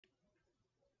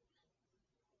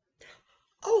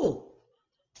Oh,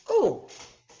 oh,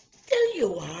 there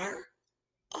you are.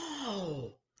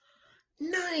 Oh,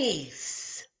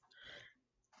 nice.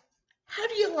 How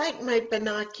do you like my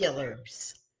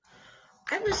binoculars?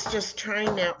 I was just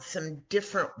trying out some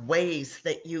different ways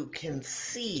that you can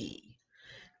see.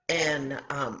 And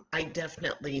I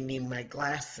definitely need my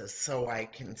glasses so I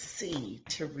can see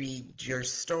to read your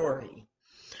story.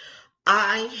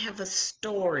 I have a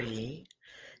story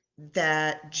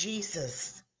that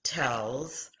Jesus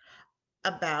tells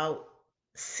about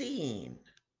seeing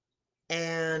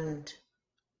and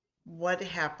what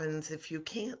happens if you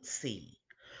can't see.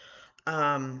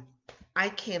 Um, I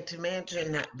can't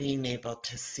imagine not being able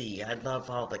to see. I love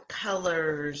all the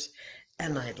colors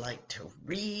and I like to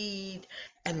read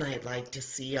and I like to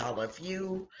see all of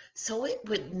you. So it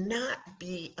would not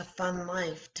be a fun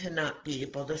life to not be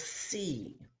able to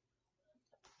see.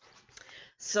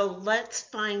 So let's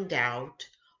find out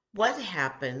what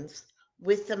happens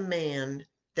with the man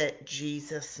that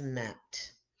Jesus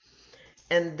met.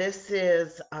 And this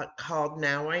is called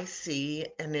Now I See,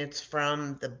 and it's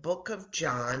from the book of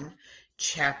John,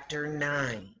 chapter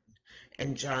 9.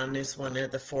 And John is one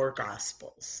of the four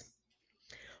gospels.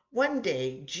 One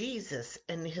day, Jesus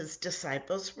and his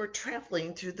disciples were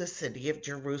traveling through the city of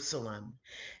Jerusalem.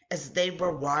 As they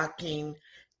were walking,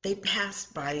 they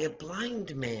passed by a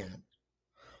blind man.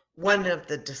 One of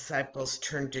the disciples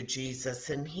turned to Jesus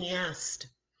and he asked,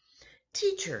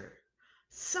 Teacher,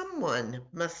 someone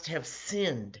must have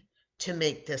sinned to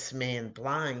make this man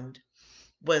blind.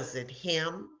 Was it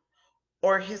him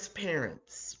or his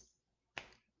parents?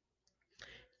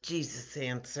 Jesus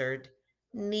answered,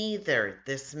 Neither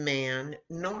this man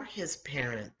nor his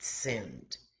parents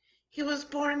sinned. He was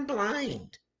born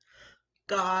blind.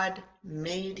 God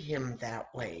made him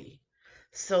that way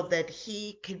so that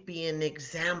he could be an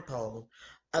example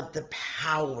of the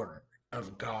power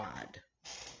of God.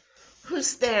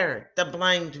 Who's there? The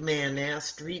blind man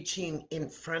asked, reaching in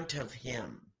front of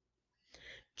him.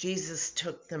 Jesus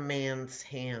took the man's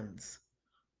hands.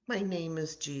 My name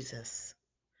is Jesus.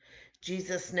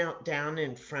 Jesus knelt down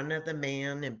in front of the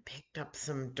man and picked up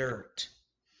some dirt.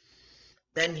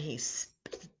 Then he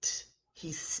spit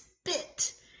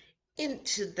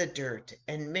into the dirt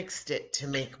and mixed it to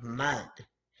make mud.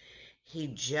 He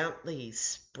gently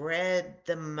spread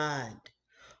the mud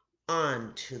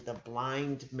onto the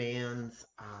blind man's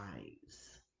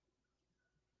eyes.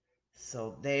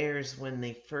 So there's when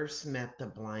they first met the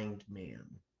blind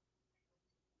man.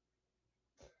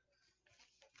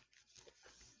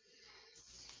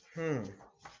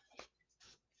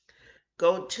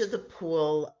 Go to the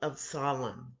pool of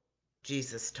Siloam,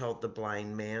 Jesus told the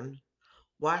blind man.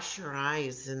 Wash your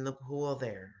eyes in the pool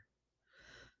there.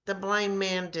 The blind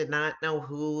man did not know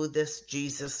who this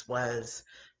Jesus was,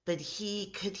 but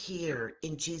he could hear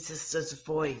in Jesus'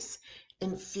 voice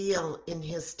and feel in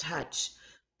his touch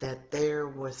that there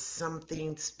was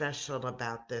something special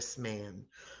about this man.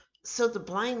 So the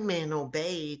blind man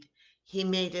obeyed. He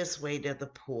made his way to the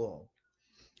pool.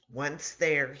 Once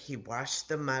there, he washed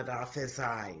the mud off his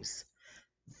eyes.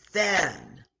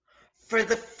 Then, for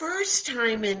the first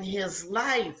time in his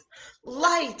life,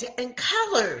 light and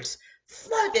colors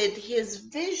flooded his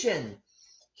vision.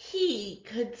 He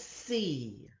could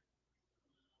see.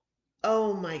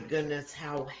 Oh my goodness,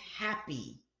 how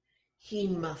happy he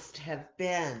must have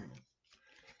been.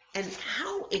 And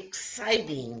how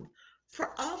exciting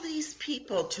for all these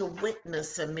people to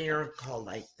witness a miracle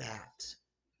like that.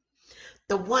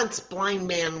 The once blind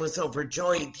man was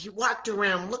overjoyed. He walked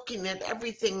around looking at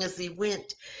everything as he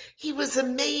went. He was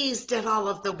amazed at all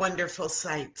of the wonderful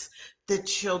sights, the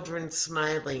children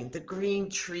smiling, the green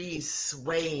trees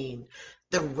swaying,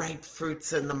 the ripe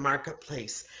fruits in the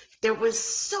marketplace. There was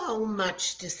so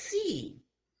much to see.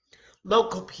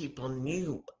 Local people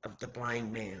knew of the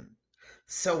blind man.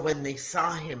 So when they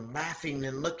saw him laughing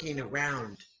and looking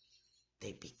around,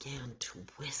 they began to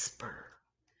whisper.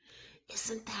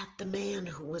 Isn't that the man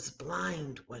who was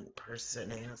blind? One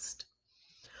person asked.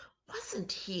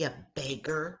 Wasn't he a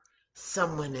beggar?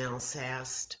 Someone else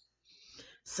asked.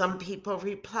 Some people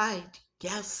replied,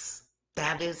 yes,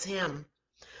 that is him.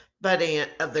 But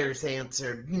others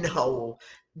answered, no,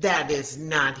 that is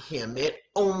not him. It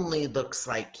only looks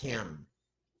like him.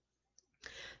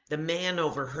 The man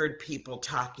overheard people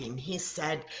talking. He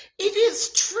said, It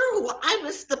is true. I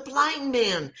was the blind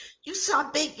man you saw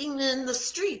begging in the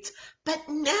streets, but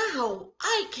now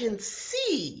I can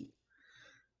see.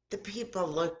 The people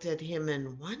looked at him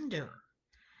in wonder.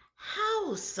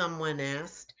 How, someone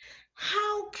asked,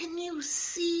 how can you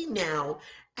see now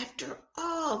after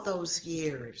all those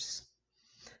years?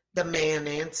 The man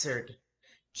answered,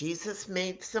 Jesus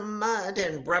made some mud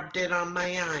and rubbed it on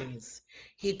my eyes.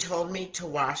 He told me to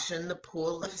wash in the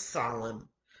pool of Siloam.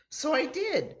 So I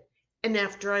did. And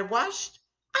after I washed,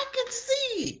 I could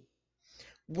see.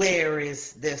 Where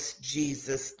is this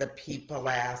Jesus? The people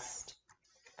asked.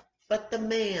 But the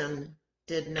man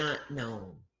did not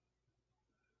know.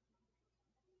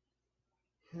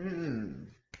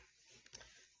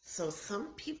 So some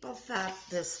people thought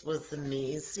this was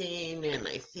amazing, and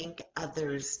I think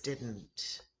others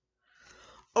didn't.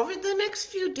 Over the next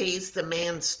few days, the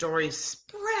man's story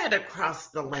spread across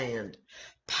the land.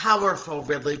 Powerful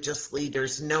religious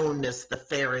leaders known as the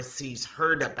Pharisees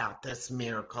heard about this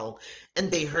miracle, and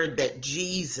they heard that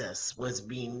Jesus was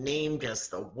being named as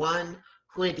the one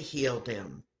who had healed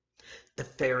him. The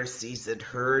Pharisees had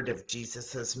heard of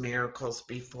Jesus' miracles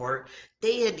before.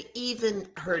 They had even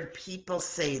heard people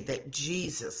say that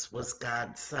Jesus was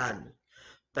God's son.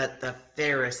 But the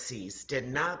Pharisees did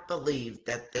not believe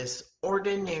that this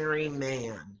ordinary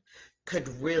man could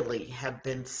really have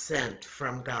been sent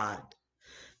from God.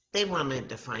 They wanted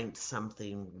to find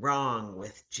something wrong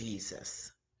with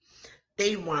Jesus.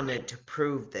 They wanted to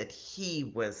prove that he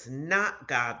was not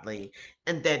godly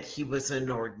and that he was an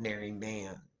ordinary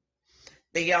man.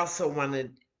 They also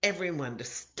wanted everyone to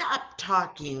stop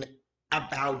talking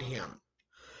about him.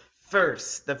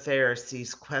 First, the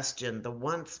Pharisees questioned the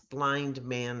once blind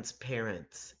man's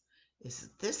parents. Is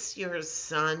this your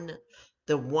son,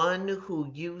 the one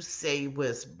who you say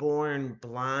was born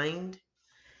blind?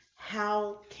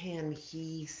 How can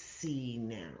he see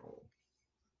now?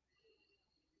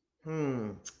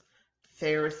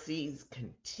 Pharisees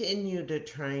continue to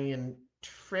try and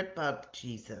trip up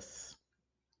Jesus.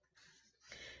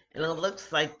 And it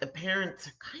looks like the parents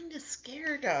are kind of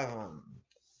scared of him.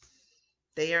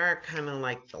 They are kind of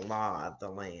like the law of the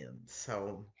land,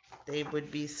 so they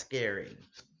would be scary.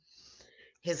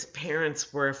 His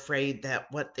parents were afraid that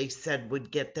what they said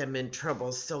would get them in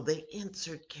trouble, so they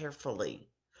answered carefully.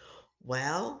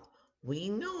 Well, we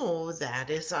know that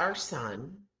is our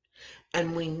son,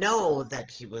 and we know that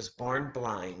he was born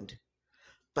blind,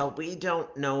 but we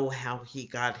don't know how he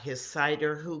got his sight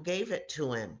or who gave it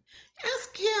to him.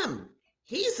 Ask him.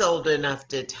 He's old enough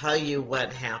to tell you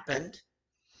what happened.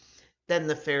 Then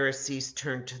the Pharisees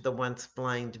turned to the once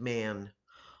blind man.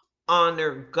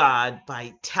 Honor God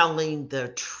by telling the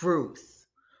truth.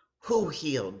 Who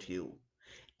healed you?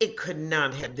 It could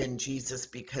not have been Jesus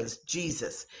because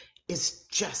Jesus is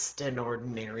just an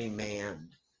ordinary man.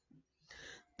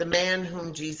 The man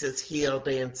whom Jesus healed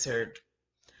answered,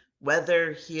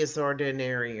 whether he is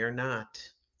ordinary or not,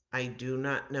 I do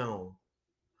not know.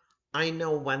 I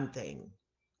know one thing.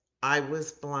 I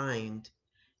was blind,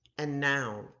 and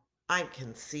now I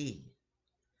can see.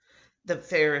 The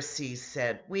Pharisees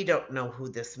said, we don't know who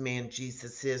this man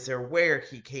Jesus is or where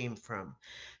he came from.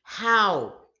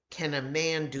 How can a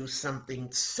man do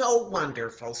something so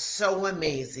wonderful, so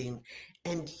amazing,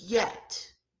 and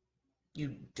yet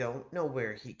you don't know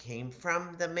where he came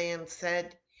from? The man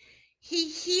said, he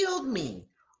healed me.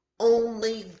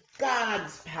 Only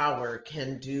God's power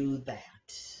can do that.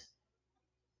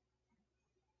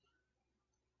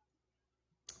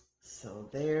 So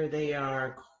there they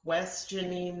are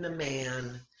questioning the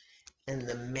man, and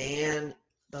the man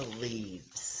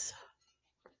believes.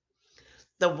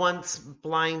 The once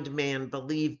blind man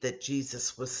believed that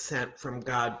Jesus was sent from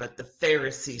God, but the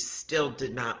Pharisees still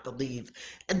did not believe,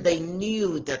 and they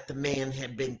knew that the man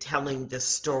had been telling this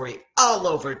story all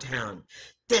over town.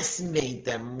 This made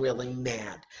them really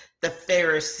mad. The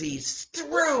Pharisees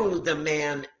threw the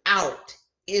man out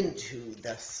into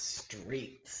the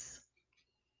streets.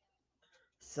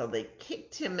 So they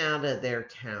kicked him out of their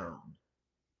town.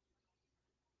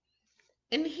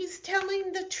 And he's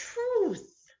telling the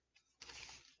truth.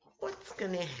 What's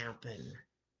going to happen?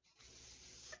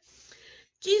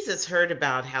 Jesus heard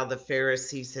about how the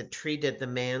Pharisees had treated the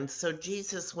man, so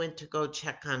Jesus went to go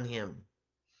check on him.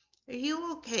 Are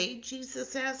you okay?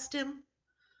 Jesus asked him.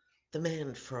 The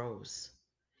man froze.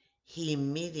 He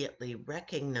immediately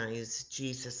recognized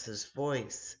Jesus'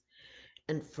 voice,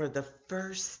 and for the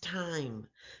first time,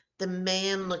 the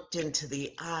man looked into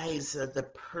the eyes of the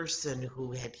person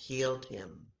who had healed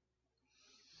him.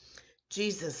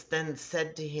 Jesus then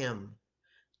said to him,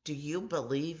 do you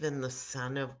believe in the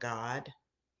Son of God?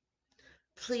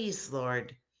 Please,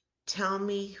 Lord, tell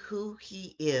me who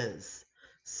he is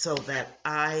so that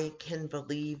I can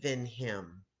believe in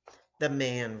him. The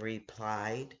man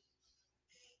replied.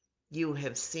 You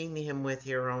have seen him with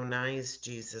your own eyes,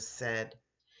 Jesus said.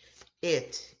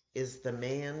 It is the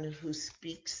man who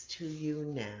speaks to you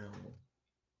now.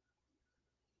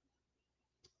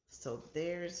 So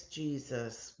there's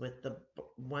Jesus with the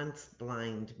once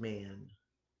blind man.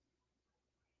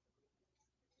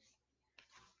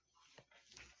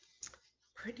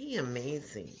 Pretty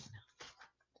amazing.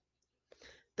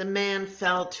 The man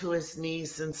fell to his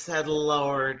knees and said,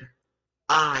 Lord,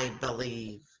 I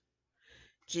believe.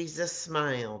 Jesus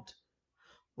smiled.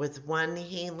 With one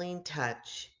healing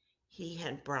touch, he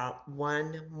had brought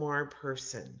one more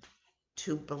person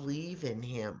to believe in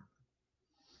him.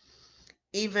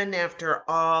 Even after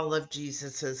all of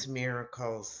Jesus's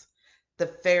miracles, the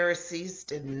Pharisees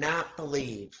did not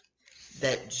believe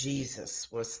that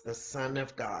Jesus was the Son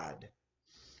of God.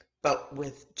 But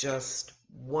with just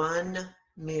one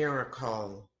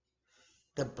miracle,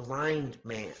 the blind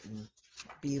man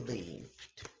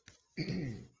believed.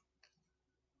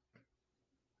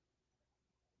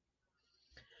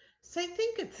 So I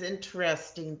think it's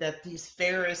interesting that these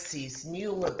Pharisees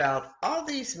knew about all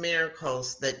these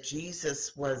miracles that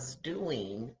Jesus was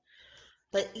doing,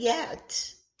 but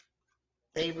yet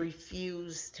they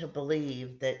refused to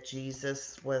believe that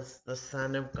Jesus was the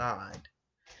Son of God.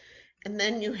 And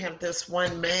then you have this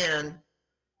one man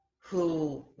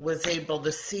who was able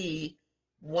to see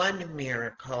one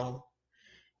miracle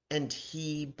and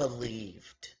he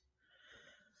believed.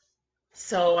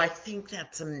 So I think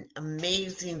that's an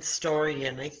amazing story,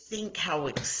 and I think how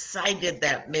excited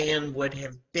that man would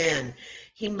have been.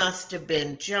 He must have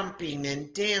been jumping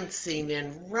and dancing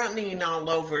and running all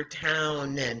over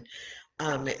town, and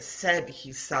it said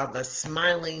he saw the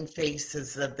smiling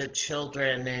faces of the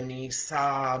children, and he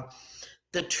saw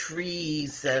the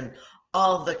trees and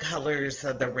all the colors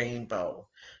of the rainbow.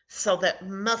 So that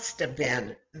must have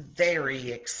been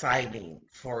very exciting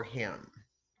for him.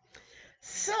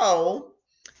 So,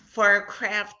 for our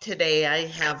craft today, I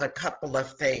have a couple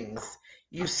of things.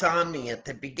 You saw me at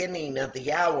the beginning of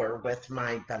the hour with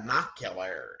my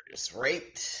binoculars,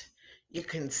 right? You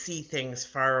can see things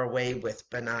far away with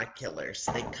binoculars.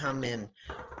 They come in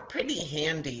pretty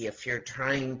handy if you're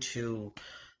trying to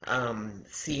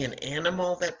see an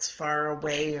animal that's far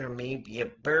away, or maybe a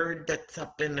bird that's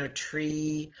up in a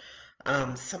tree,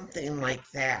 something like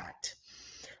that.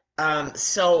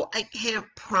 So I can't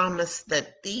promise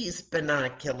that these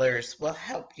binoculars will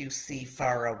help you see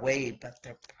far away, but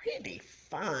they're pretty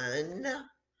fun.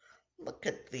 Look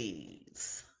at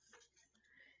these.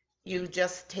 You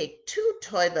just take 2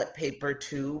 toilet paper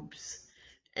tubes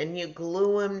and you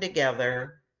glue them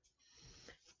together.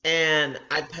 And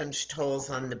I punched holes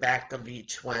on the back of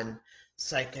each one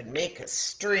so I can make a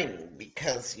string,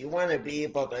 because you want to be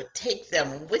able to take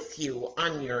them with you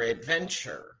on your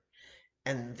adventure.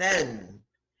 And then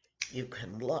you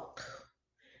can look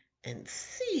and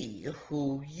see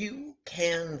who you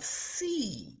can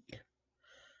see.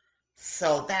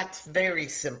 So that's very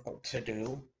simple to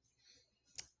do.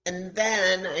 And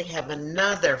then I have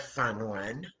another fun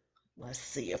one. Let's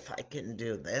see if I can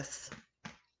do this.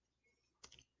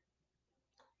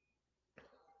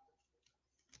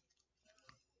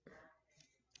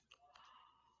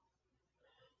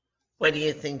 What do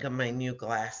you think of my new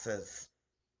glasses?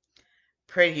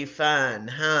 Pretty fun,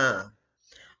 huh?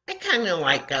 I kind of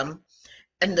like them.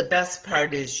 And the best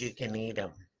part is you can eat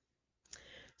them.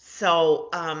 So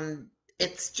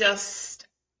it's just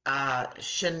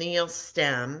chenille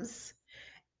stems.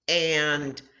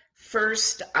 And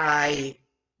first I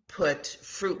put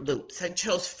Fruit Loops. I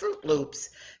chose Fruit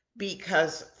Loops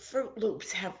because Fruit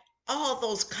Loops have all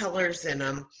those colors in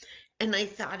them. And I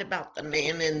thought about the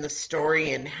man in the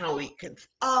story and how he could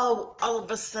all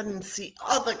of a sudden see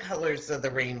all the colors of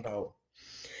the rainbow.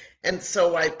 And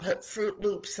so I put Fruit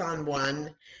Loops on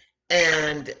one,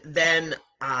 and then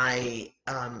I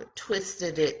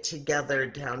twisted it together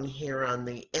down here on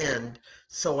the end,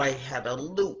 so I had a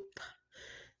loop.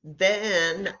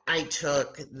 Then I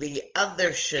took the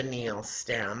other chenille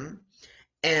stem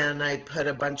and I put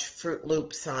a bunch of Fruit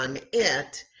Loops on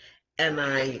it, and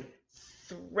I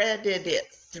threaded it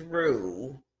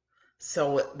through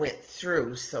so it went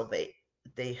through, so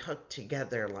they hooked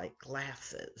together like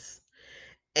glasses.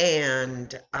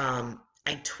 And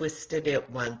I twisted it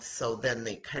once so then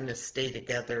they kind of stay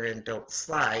together and don't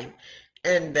slide.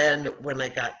 And then when I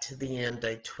got to the end,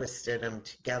 I twisted them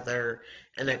together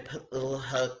and I put little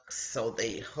hooks so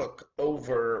they hook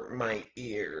over my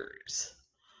ears.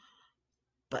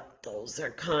 But those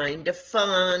are kind of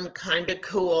fun, kind of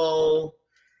cool,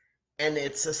 and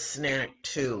it's a snack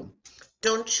too.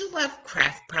 Don't you love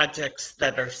craft projects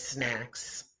that are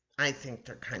snacks? I think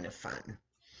they're kind of fun.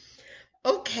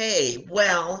 Okay,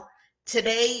 well,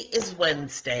 today is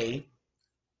Wednesday,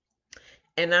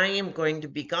 and I am going to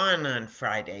be gone on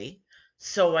Friday.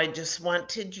 So I just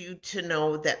wanted you to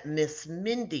know that Miss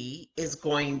Mindy is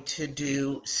going to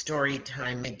do story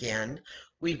time again.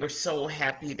 We were so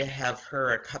happy to have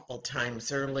her a couple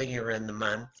times earlier in the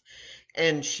month,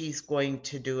 and she's going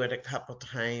to do it a couple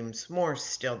times more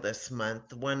still this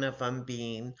month, one of them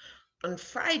being on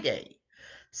Friday.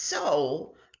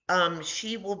 So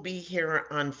she will be here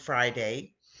on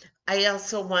Friday. I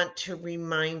also want to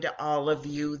remind all of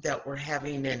you that we're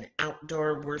having an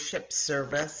outdoor worship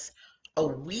service a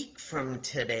week from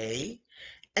today,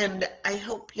 and I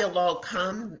hope you'll all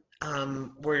come.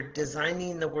 We're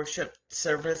designing the worship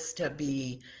service to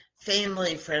be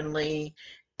family friendly,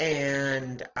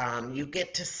 and you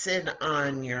get to sit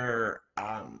on your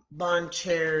lawn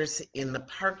chairs in the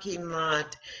parking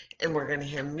lot, and we're going to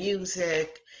have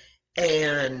music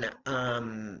and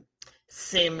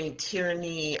Sammy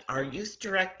Tierney, our youth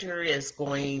director, is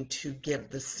going to give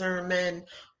the sermon.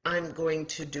 I'm going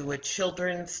to do a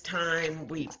children's time.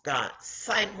 We've got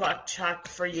sidewalk chalk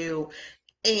for you,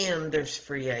 and there's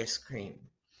free ice cream.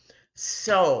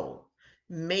 So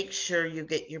make sure you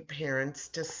get your parents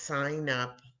to sign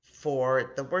up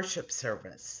for the worship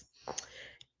service.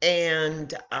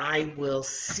 And I will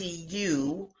see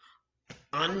you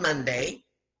on Monday.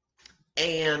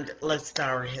 And let's bow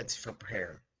our heads for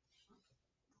prayer.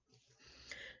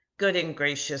 Good and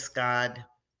gracious God,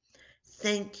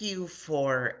 thank you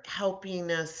for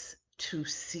helping us to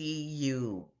see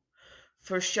you,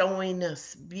 for showing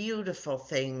us beautiful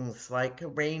things like a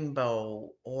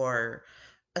rainbow or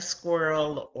a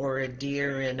squirrel or a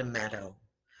deer in a meadow.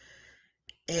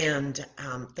 And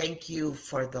thank you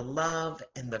for the love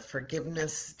and the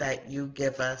forgiveness that you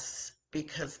give us,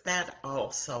 because that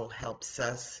also helps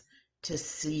us to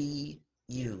see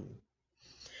you.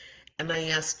 And I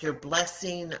ask your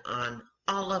blessing on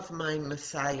all of my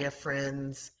Messiah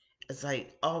friends, as I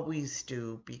always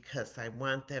do, because I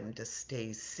want them to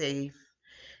stay safe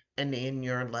and in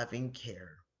your loving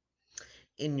care.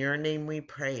 In your name we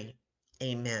pray.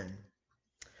 Amen.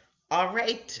 All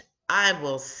right. I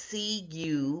will see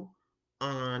you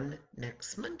on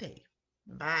next Monday.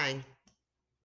 Bye.